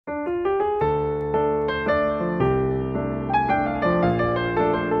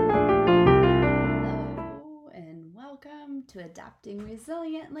Adapting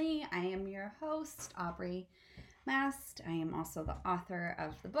Resiliently. I am your host, Aubrey Mast. I am also the author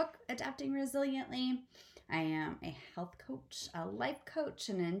of the book, Adapting Resiliently. I am a health coach, a life coach,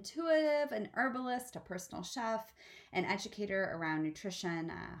 an intuitive, an herbalist, a personal chef, an educator around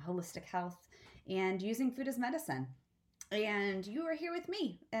nutrition, holistic health, and using food as medicine. And you are here with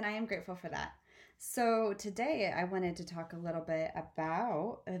me, and I am grateful for that. So today I wanted to talk a little bit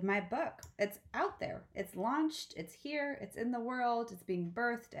about my book. It's out there. It's launched. It's here. It's in the world. It's being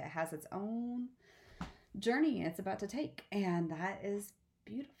birthed. It has its own journey it's about to take. And that is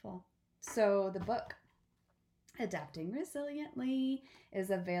beautiful. So the book, Adapting Resiliently,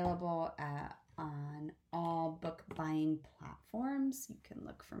 is available on all book buying platforms. You can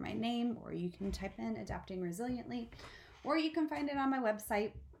look for my name, or you can type in Adapting Resiliently, or you can find it on my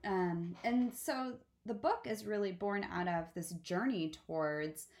website. And so the book is really born out of this journey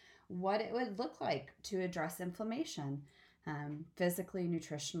towards what it would look like to address inflammation, physically,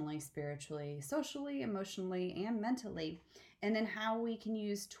 nutritionally, spiritually, socially, emotionally, and mentally, and then how we can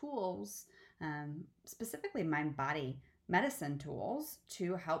use tools, specifically mind-body medicine tools,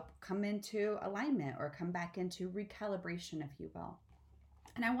 to help come into alignment or come back into recalibration, if you will.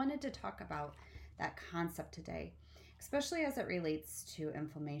 And I wanted to talk about that concept today, especially as it relates to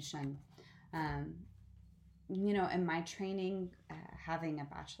inflammation. In my training, having a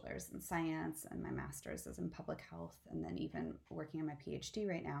bachelor's in science and my master's is in public health, and then even working on my PhD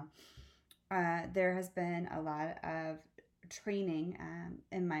right now, there has been a lot of training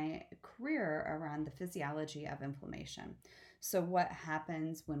in my career around the physiology of inflammation. So what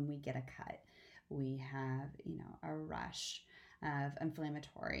happens when we get a cut? We have, a rush of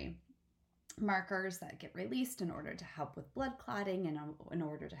inflammatory markers that get released in order to help with blood clotting and in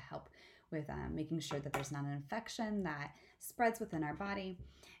order to help with making sure that there's not an infection that spreads within our body.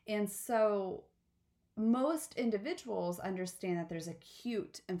 And so most individuals understand that there's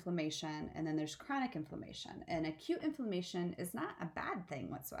acute inflammation and then there's chronic inflammation. And acute inflammation is not a bad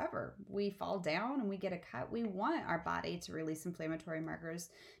thing whatsoever. We fall down and we get a cut. We want our body to release inflammatory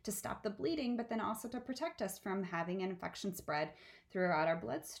markers to stop the bleeding, but then also to protect us from having an infection spread throughout our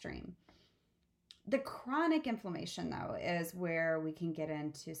bloodstream. The chronic inflammation, though, is where we can get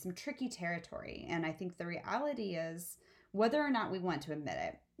into some tricky territory. And I think the reality is, whether or not we want to admit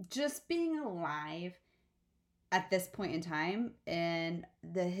it, just being alive at this point in time in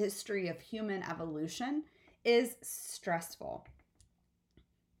the history of human evolution is stressful.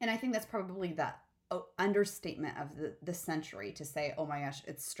 And I think that's probably the understatement of the century to say, oh my gosh,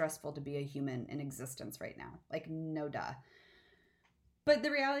 it's stressful to be a human in existence right now. Like, no duh. But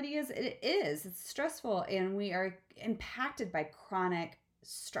the reality is, it's stressful, and we are impacted by chronic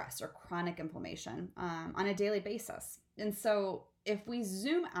stress or chronic inflammation on a daily basis. And so if we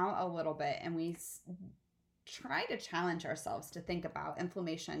zoom out a little bit and we try to challenge ourselves to think about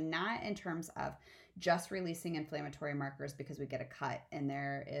inflammation, not in terms of just releasing inflammatory markers because we get a cut and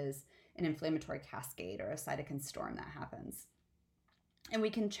there is an inflammatory cascade or a cytokine storm that happens. And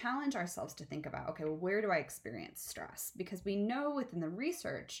we can challenge ourselves to think about, okay, well, where do I experience stress? Because we know within the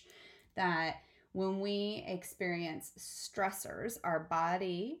research that when we experience stressors, our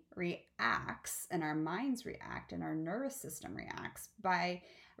body reacts and our minds react and our nervous system reacts by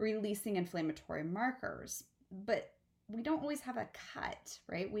releasing inflammatory markers. But we don't always have a cut,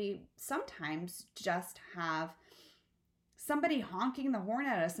 right? We sometimes just have somebody honking the horn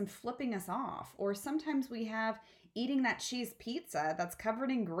at us and flipping us off. Or sometimes we have eating that cheese pizza that's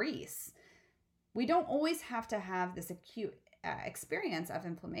covered in grease. We don't always have to have this acute experience of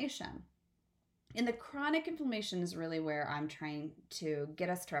inflammation. And the chronic inflammation is really where I'm trying to get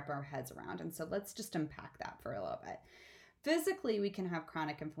us to wrap our heads around. And so let's just unpack that for a little bit. Physically, we can have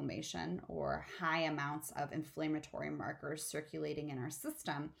chronic inflammation or high amounts of inflammatory markers circulating in our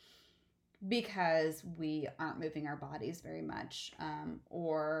system because we aren't moving our bodies very much,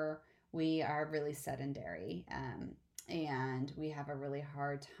 or we are really sedentary, and we have a really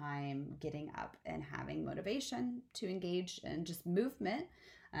hard time getting up and having motivation to engage in just movement,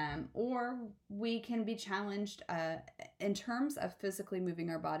 or we can be challenged in terms of physically moving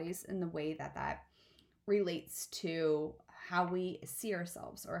our bodies in the way that relates to how we see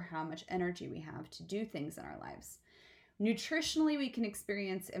ourselves or how much energy we have to do things in our lives. Nutritionally, we can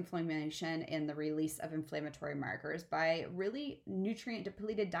experience inflammation and the release of inflammatory markers by really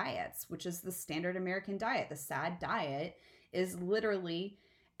nutrient-depleted diets, which is the standard American diet. The SAD diet is literally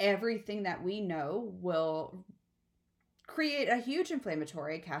everything that we know will create a huge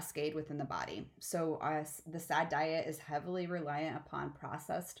inflammatory cascade within the body. So the SAD diet is heavily reliant upon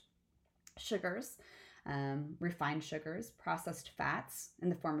processed sugars, refined sugars, processed fats in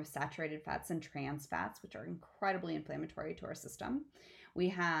the form of saturated fats and trans fats, which are incredibly inflammatory to our system. We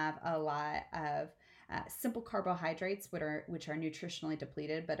have a lot of simple carbohydrates, which are nutritionally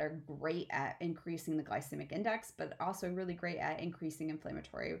depleted, but are great at increasing the glycemic index, but also really great at increasing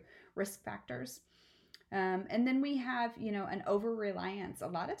inflammatory risk factors. And then we have, an over reliance a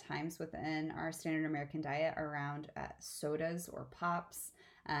lot of times within our standard American diet around sodas or pops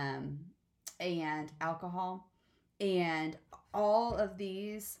and alcohol. And all of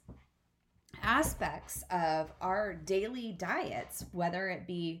these aspects of our daily diets, whether it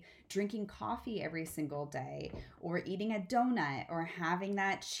be drinking coffee every single day or eating a donut or having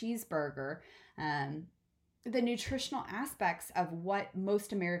that cheeseburger, the nutritional aspects of what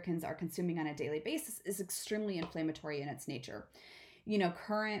most Americans are consuming on a daily basis is extremely inflammatory in its nature.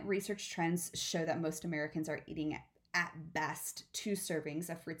 Current research trends show that most Americans are eating at best 2 servings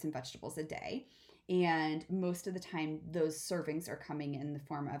of fruits and vegetables a day. And most of the time, those servings are coming in the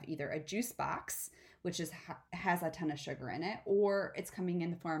form of either a juice box, which has a ton of sugar in it, or it's coming in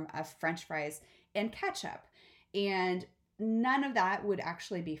the form of French fries and ketchup. And none of that would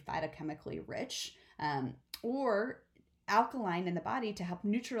actually be phytochemically rich or alkaline in the body to help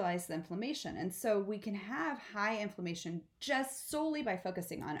neutralize the inflammation. And so we can have high inflammation just solely by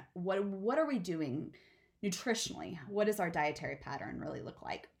focusing on what are we doing nutritionally? What does our dietary pattern really look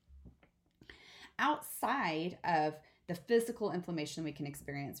like? Outside of the physical inflammation we can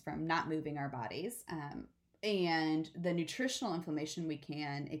experience from not moving our bodies, and the nutritional inflammation we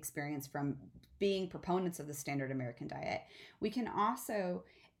can experience from being proponents of the standard American diet, we can also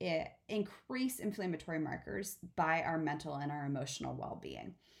increase inflammatory markers by our mental and our emotional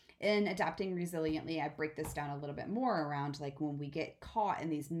well-being. In Adapting Resiliently, I break this down a little bit more around like when we get caught in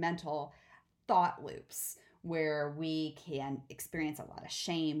these mental thought loops where we can experience a lot of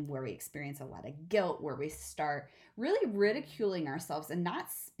shame, where we experience a lot of guilt, where we start really ridiculing ourselves and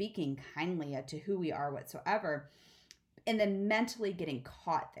not speaking kindly to who we are whatsoever, and then mentally getting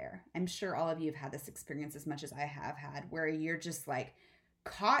caught there. I'm sure all of you have had this experience as much as I have had, where you're just like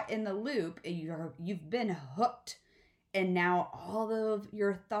caught in the loop and you've been hooked, and now all of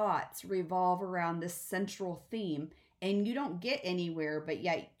your thoughts revolve around this central theme and you don't get anywhere, but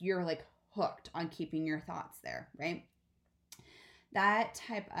yet you're like hooked on keeping your thoughts there, right? That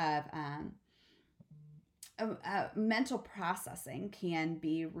type of mental processing can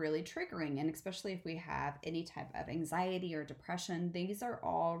be really triggering, and especially if we have any type of anxiety or depression. These are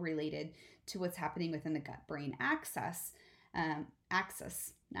all related to what's happening within the gut-brain axis, and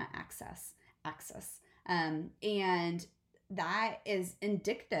that is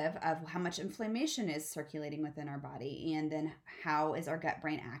indicative of how much inflammation is circulating within our body, and then how is our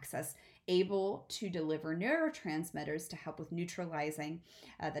gut-brain axis able to deliver neurotransmitters to help with neutralizing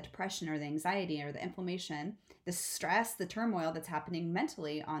the depression or the anxiety or the inflammation, the stress, the turmoil that's happening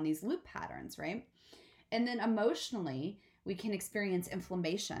mentally on these loop patterns, right? And then emotionally, we can experience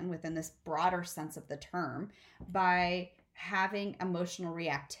inflammation within this broader sense of the term by having emotional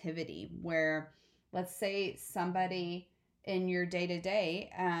reactivity, where let's say somebody in your day-to-day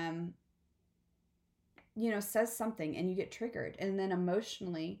says something and you get triggered, and then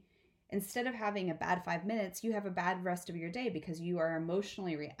emotionally, instead of having a bad 5 minutes, you have a bad rest of your day because you are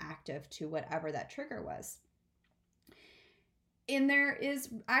emotionally reactive to whatever that trigger was. And there is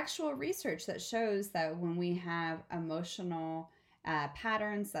actual research that shows that when we have emotional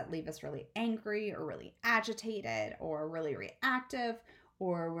patterns that leave us really angry or really agitated or really reactive,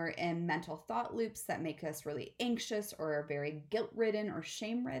 or we're in mental thought loops that make us really anxious or are very guilt-ridden or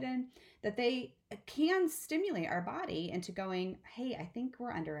shame-ridden, that they can stimulate our body into going, hey, I think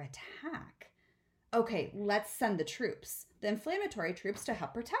we're under attack. Okay, let's send the troops, the inflammatory troops, to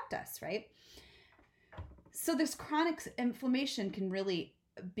help protect us, right? So this chronic inflammation can really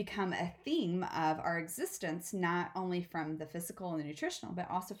become a theme of our existence, not only from the physical and the nutritional,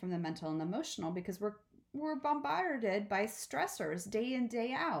 but also from the mental and emotional, because we're bombarded by stressors day in,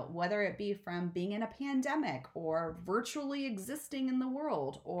 day out, whether it be from being in a pandemic or virtually existing in the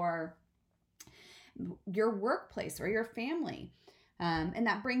world or your workplace or your family. And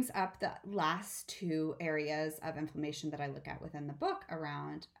that brings up the last 2 areas of inflammation that I look at within the book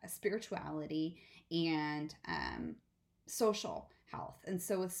around spirituality and social health. And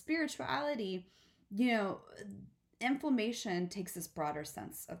so with spirituality, inflammation takes this broader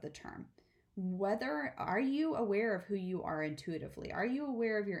sense of the term. Are you aware of who you are intuitively? Are you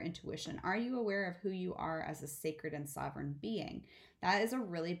aware of your intuition? Are you aware of who you are as a sacred and sovereign being? That is a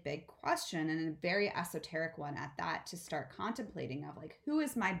really big question, and a very esoteric one at that, to start contemplating of like, who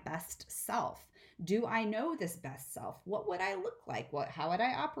is my best self? Do I know this best self? What would I look like? How would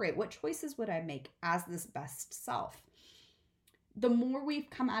I operate? What choices would I make as this best self? The more we've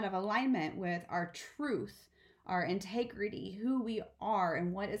come out of alignment with our truth, our integrity, who we are,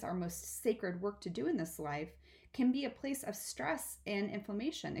 and what is our most sacred work to do in this life, can be a place of stress and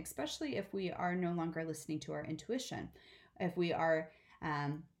inflammation, especially if we are no longer listening to our intuition. If we are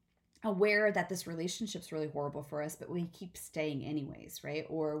aware that this relationship's really horrible for us, but we keep staying anyways, right?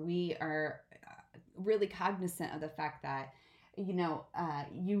 Or we are really cognizant of the fact that,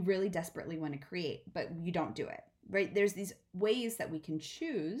 you really desperately want to create, but you don't do it, right? There's these ways that we can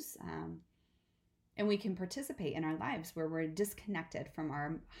choose, and we can participate in our lives where we're disconnected from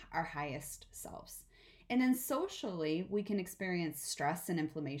our highest selves. And then socially, we can experience stress and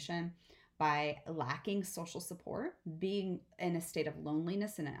inflammation by lacking social support, being in a state of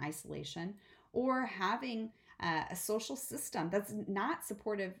loneliness and isolation, or having a social system that's not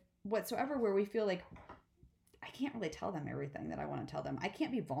supportive whatsoever, where we feel like, I can't really tell them everything that I want to tell them. I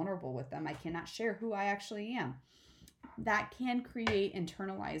can't be vulnerable with them. I cannot share who I actually am. That can create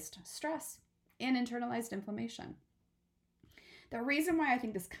internalized stress and internalized inflammation. The reason why I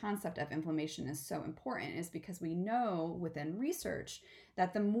think this concept of inflammation is so important is because we know within research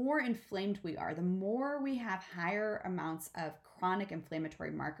that the more inflamed we are, the more we have higher amounts of chronic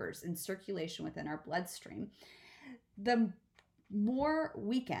inflammatory markers in circulation within our bloodstream, the more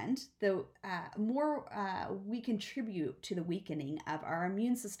weakened, the more we contribute to the weakening of our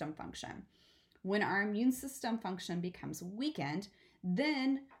immune system function. When our immune system function becomes weakened,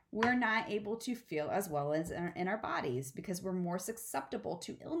 then we're not able to feel as well as in our bodies because we're more susceptible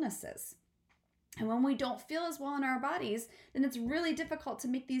to illnesses. And when we don't feel as well in our bodies, then it's really difficult to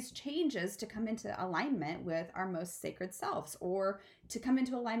make these changes to come into alignment with our most sacred selves, or to come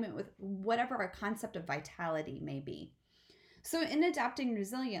into alignment with whatever our concept of vitality may be. So in adapting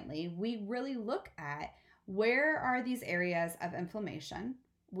resiliently, we really look at where are these areas of inflammation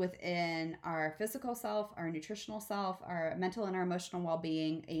within our physical self, our nutritional self, our mental and our emotional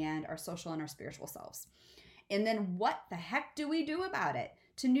well-being, and our social and our spiritual selves. And then what the heck do we do about it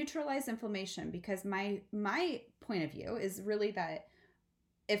to neutralize inflammation? Because my point of view is really that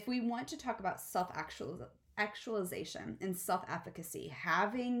if we want to talk about self-actualization and self-efficacy,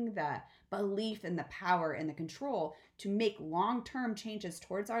 having the belief and the power and the control to make long-term changes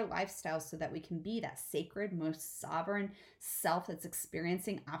towards our lifestyles so that we can be that sacred, most sovereign self that's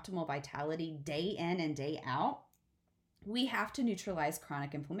experiencing optimal vitality day in and day out, we have to neutralize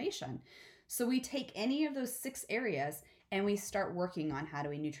chronic inflammation. So we take any of those 6 areas and we start working on how do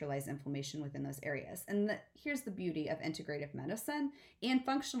we neutralize inflammation within those areas. And here's the beauty of integrative medicine and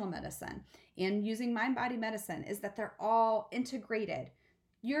functional medicine and using mind-body medicine is that they're all integrated.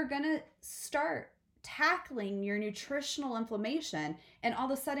 You're going to start tackling your nutritional inflammation and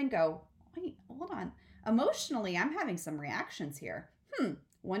all of a sudden go, wait, hold on. Emotionally, I'm having some reactions here.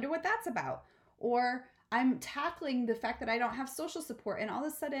 Wonder what that's about. Or I'm tackling the fact that I don't have social support and all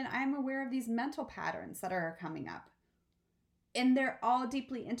of a sudden I'm aware of these mental patterns that are coming up. And they're all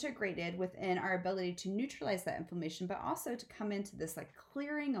deeply integrated within our ability to neutralize that inflammation, but also to come into this like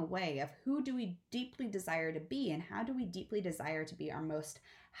clearing away of who do we deeply desire to be and how do we deeply desire to be our most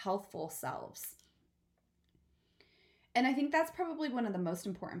healthful selves. And I think that's probably one of the most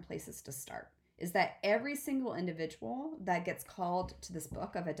important places to start, is that every single individual that gets called to this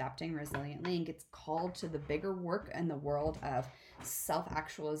book of adapting resiliently and gets called to the bigger work in the world of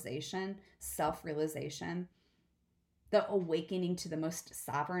self-actualization, self-realization, the awakening to the most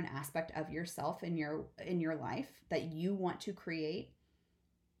sovereign aspect of yourself in your life that you want to create.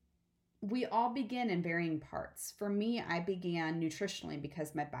 We all begin in varying parts. For me, I began nutritionally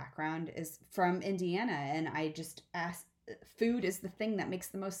because my background is from Indiana and I just asked, food is the thing that makes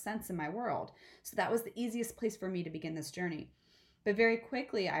the most sense in my world. So that was the easiest place for me to begin this journey. But very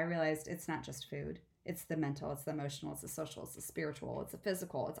quickly I realized it's not just food. It's the mental, it's the emotional, it's the social, it's the spiritual, it's the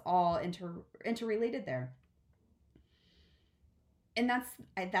physical. It's all interrelated there. And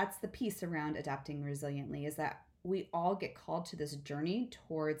that's the piece around adapting resiliently, is that we all get called to this journey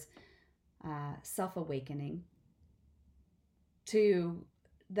towards self-awakening, to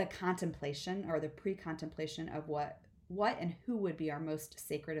the contemplation or the pre-contemplation of what and who would be our most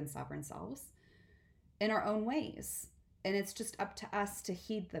sacred and sovereign selves in our own ways. And it's just up to us to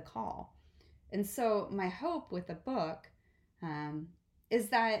heed the call. And so my hope with the book is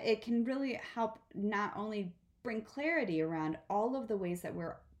that it can really help not only bring clarity around all of the ways that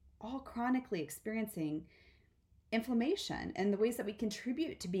we're all chronically experiencing inflammation and the ways that we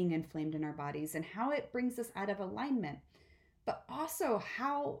contribute to being inflamed in our bodies and how it brings us out of alignment, but also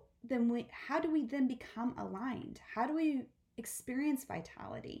how do we then become aligned? How do we experience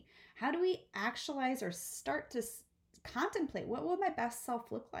vitality? How do we actualize or start to contemplate what would my best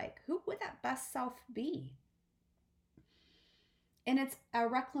self look like? Who would that best self be? And it's a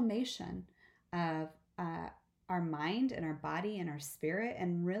reclamation of our mind and our body and our spirit,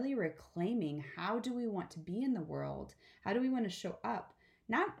 and really reclaiming how do we want to be in the world? How do we want to show up?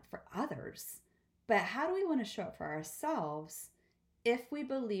 Not for others, but how do we want to show up for ourselves if we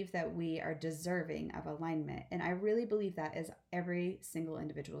believe that we are deserving of alignment? And I really believe that is every single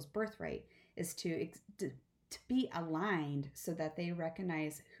individual's birthright, is to be aligned so that they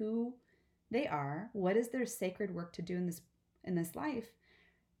recognize who they are, what is their sacred work to do in this life,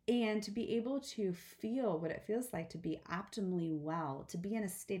 and to be able to feel what it feels like to be optimally well, to be in a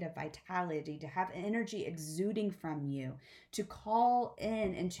state of vitality, to have energy exuding from you, to call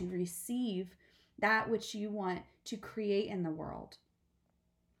in and to receive that which you want to create in the world.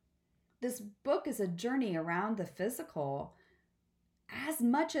 This book is a journey around the physical as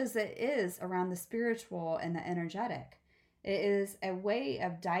much as it is around the spiritual and the energetic. It is a way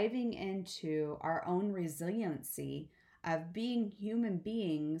of diving into our own resiliency of being human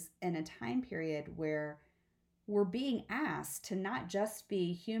beings in a time period where we're being asked to not just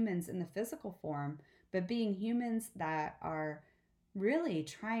be humans in the physical form, but being humans that are really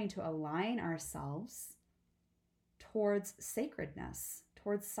trying to align ourselves towards sacredness,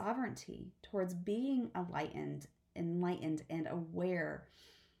 towards sovereignty, towards being enlightened and aware,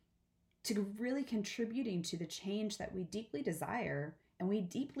 to really contributing to the change that we deeply desire and we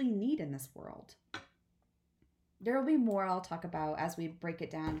deeply need in this world. There will be more I'll talk about as we break it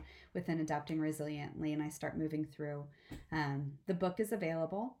down within Adapting Resiliently and I start moving through. The book is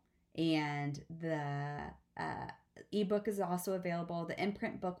available, and the ebook is also available. The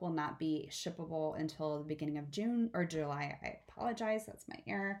imprint book will not be shippable until the beginning of June or July. I apologize, that's my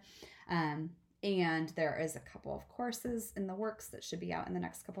error. And there is a couple of courses in the works that should be out in the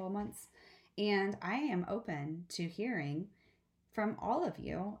next couple of months. And I am open to hearing from all of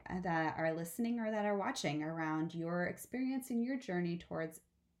you that are listening or that are watching around your experience and your journey towards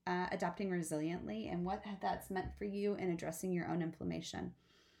adapting resiliently and what that's meant for you in addressing your own inflammation.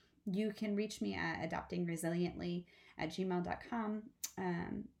 You can reach me at adaptingresiliently@gmail.com.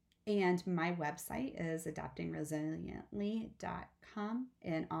 And my website is adaptingresiliently.com.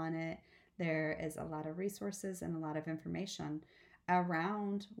 And on it, there is a lot of resources and a lot of information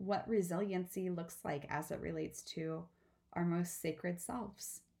around what resiliency looks like as it relates to our most sacred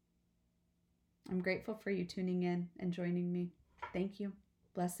selves. I'm grateful for you tuning in and joining me. Thank you.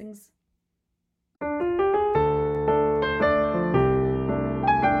 Blessings.